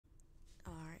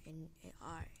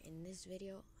this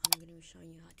video, I'm going to be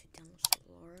showing you how to download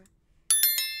Solara,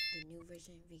 the new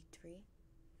version v3,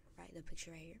 right, the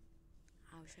picture right here.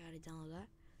 I'll show you how to download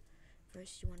that.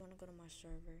 First, you want to go to my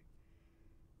server,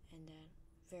 and then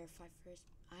verify first.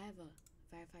 I have a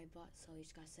verified bot, so you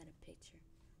just got to send a picture,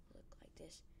 look like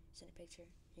this, send a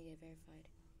picture, you get verified.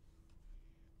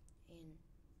 And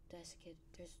there's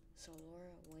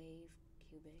Solara, Wave,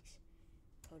 Cubics,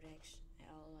 Codex,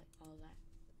 and all that.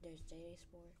 There's data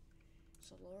sport.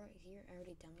 Solara here, I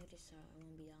already downloaded it, so I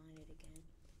won't be on it again.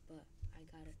 But I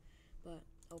got it. But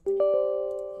open it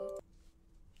up.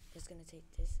 It's gonna take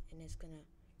this, and it's gonna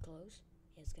close.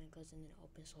 Yeah, it's gonna close, and then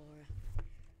open Solara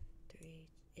 3.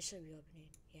 It should be opening.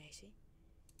 Yeah, I see.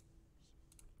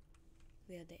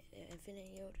 We have the infinite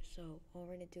yield. So all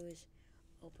we're gonna do is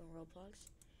open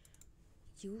Roblox.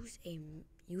 Use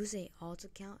a alt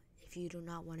account if you do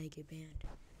not want to get banned.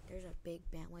 There's a big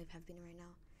ban wave happening right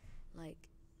now. Like,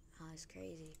 it's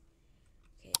crazy.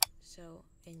 Okay, so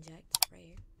inject right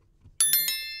here.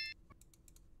 Inject.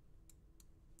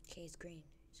 Okay, it's green.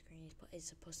 It's green. It's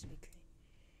supposed to be green.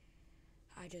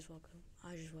 I just woke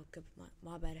up.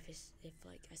 My bad if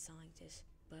like I sound like this.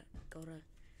 But go to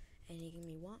any game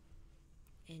you want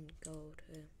and go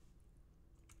to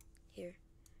here.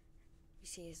 You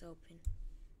see it's open.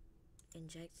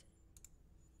 Inject.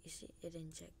 You see it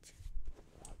inject.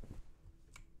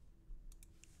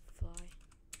 Fly.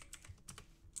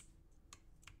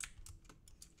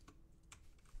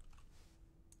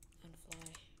 And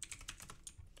fly.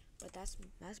 But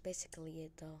that's basically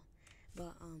it though.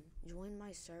 But join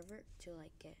my server to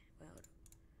like get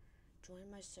join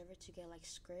my server to get like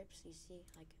scripts. You see,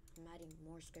 like I'm adding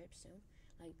more scripts soon.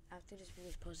 Like after this video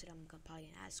is posted, I'm probably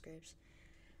gonna add scripts.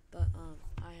 But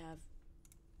I have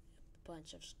a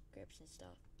bunch of scripts and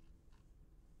stuff.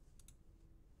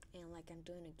 And like I'm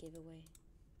doing a giveaway.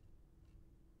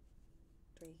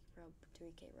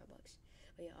 3K Robux.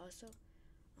 But yeah, also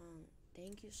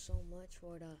thank you so much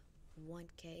for the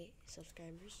 1K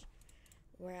subscribers.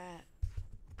 We're at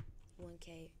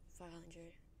 1K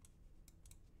 500.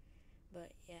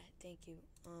 But yeah, thank you.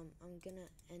 I'm gonna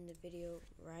end the video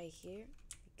right here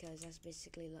because that's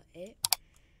basically it.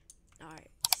 Alright,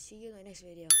 see you in the next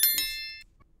video. Peace.